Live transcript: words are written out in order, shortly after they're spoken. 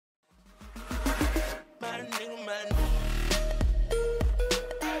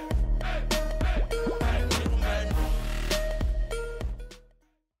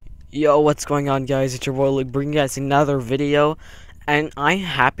Yo, what's going on, guys? It's your boy Luke bringing you guys another video, and I'm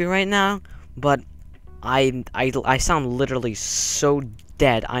happy right now, but I sound literally so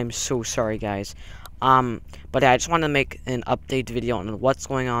dead. I'm so sorry, guys. But yeah, I just wanted to make an update video on what's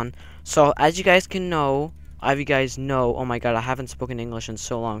going on. So as you guys know, oh my god, I haven't spoken English in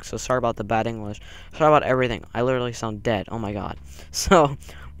so long, so sorry about the bad English. Sorry about everything. I literally sound dead. Oh my god. So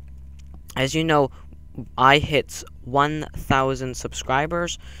as you know, I hit 1,000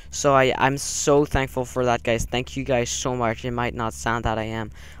 subscribers, so I'm so thankful for that, guys. Thank you guys so much. It might not sound that I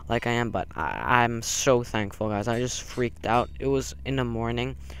am, but I'm so thankful, guys. I just freaked out. It was in the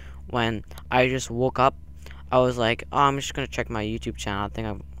morning when I just woke up. I was like, oh, I'm just gonna check my YouTube channel.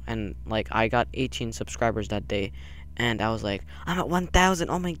 I got 18 subscribers that day, and I was like, I'm at 1,000.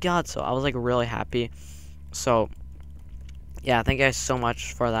 Oh my god! So I was like really happy. So yeah, thank you guys so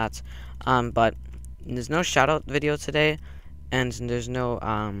much for that. But there's no shoutout video today, and there's no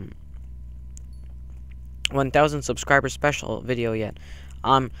 1,000 subscriber special video yet.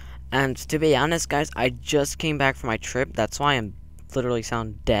 And to be honest, guys, I just came back from my trip. That's why I'm literally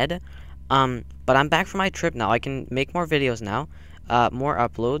sound dead. But I'm back from my trip now. I can make more videos now, more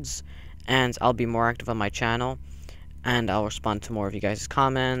uploads, and I'll be more active on my channel, and I'll respond to more of you guys'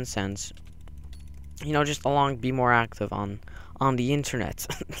 comments, and just be more active on the internet.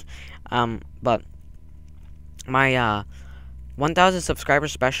 But my 1,000 subscriber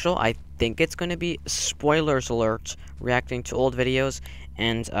special, I think it's going to be, spoilers alert, reacting to old videos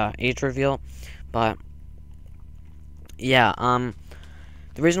and age reveal. But yeah,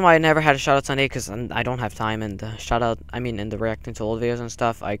 the reason why I never had a shoutout Sunday because I don't have time, and in the reacting to old videos and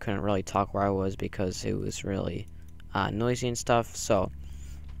stuff, I couldn't really talk where I was because it was really noisy and stuff. So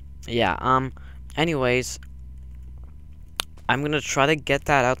yeah, anyways, I'm gonna try to get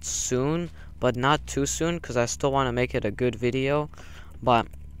that out soon, but not too soon, because I still want to make it a good video, but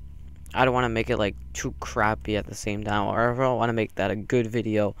I don't want to make it like too crappy at the same time. Or I want to make that a good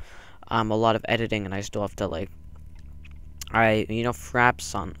video, a lot of editing, and I still have to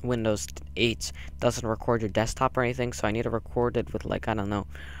Fraps on Windows 8 doesn't record your desktop or anything, so I need to record it with I don't know,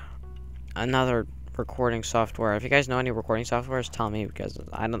 another recording software. If you guys know any recording softwares, tell me, because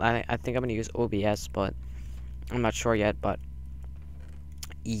I think I'm gonna use OBS, but I'm not sure yet. But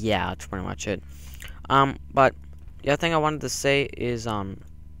yeah, that's pretty much it. But the other thing I wanted to say is, what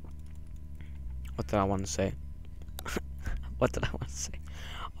did I want to say? What did I want to say?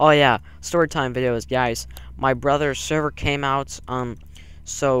 Oh yeah, story time videos, guys. My brother's server came out,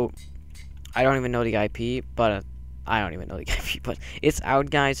 so I don't even know the IP, but it's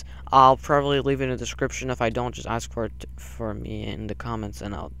out, guys. I'll probably leave it in the description. If I don't, just ask for it for me in the comments,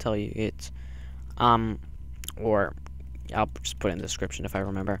 and I'll tell you it. Or I'll just put it in the description if I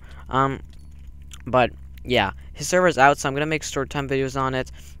remember. But yeah, his server's out, so I'm gonna make story time videos on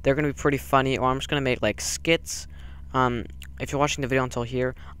it. They're gonna be pretty funny, or I'm just gonna make skits. If you're watching the video until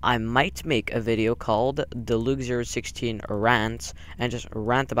here, I might make a video called the Luke016 rant, and just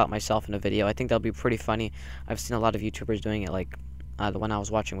rant about myself in a video. I think that'll be pretty funny. I've seen a lot of YouTubers doing it, the one I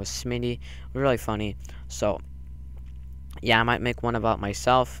was watching was Smitty. Really funny. So yeah, I might make one about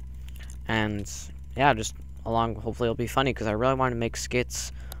myself, and yeah, hopefully it'll be funny, because I really want to make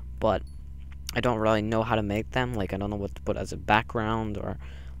skits, but I don't really know how to make them. I don't know what to put as a background, or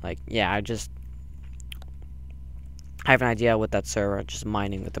yeah, I have an idea with that server, just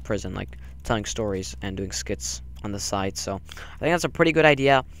mining with the prison, telling stories and doing skits on the side. So I think that's a pretty good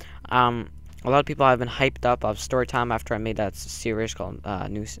idea. A lot of people have been hyped up of story time after I made that series called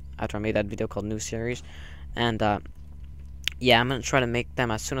after I made that video called New Series, and yeah, I'm gonna try to make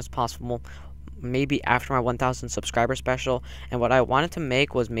them as soon as possible. Maybe after my 1,000 subscriber special. And what I wanted to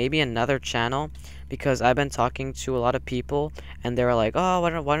make was maybe another channel, because I've been talking to a lot of people, and they were like, oh,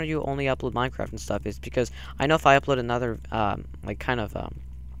 why don't you only upload Minecraft and stuff? It's because I know if I upload another I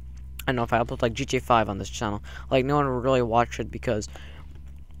don't know, if I upload GTA 5 on this channel, no one will really watch it, because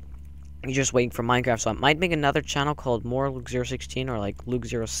you're just waiting for Minecraft. So I might make another channel called more Luke016, or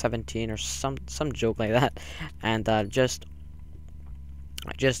Luke017, or some joke like that, and just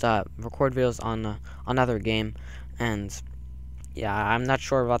record videos on another game. And yeah, I'm not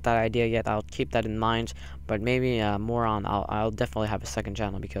sure about that idea yet. I'll keep that in mind, but maybe more on. I'll definitely have a second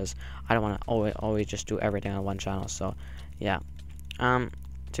channel, because I don't want to always just do everything on one channel. So yeah,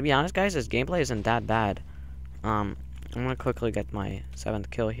 to be honest, guys, this gameplay isn't that bad. I'm gonna quickly get my 7th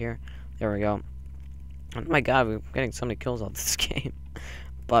kill here. There we go. Oh my god, we're getting so many kills out of this game.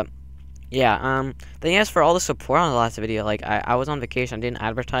 But yeah, thank you guys for all the support on the last video. I was on vacation, I didn't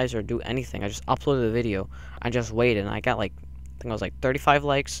advertise or do anything. I just uploaded the video. I just waited, and I got I think it was 35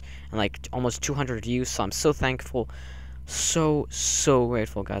 likes and almost 200 views. So I'm so thankful so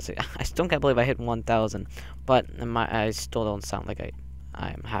grateful, guys. I still can't believe I hit 1,000, but I still don't sound like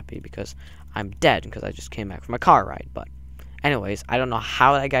I'm happy because I'm dead because I just came back from a car ride. But anyways, I don't know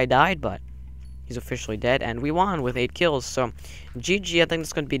how that guy died, but he's officially dead, and we won with 8 kills. So GG. I think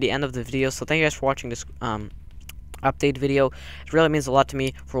that's going to be the end of the video. So thank you guys for watching this update video. It really means a lot to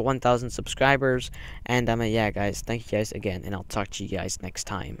me for 1,000 subscribers. And yeah, guys, thank you guys again, and I'll talk to you guys next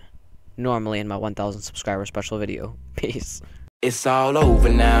time. Normally in my 1,000 subscriber special video. Peace. It's all over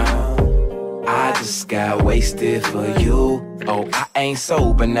now. I just got wasted for you. Oh, I ain't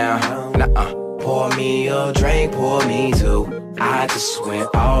sober now. Nuh-uh. Pour me a drink, pour me two. I just went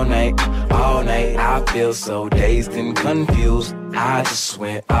all night, all night. I feel so dazed and confused. I just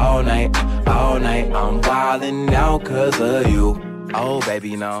went all night, all night. I'm wildin' out 'cause of you. Oh,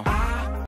 baby, no.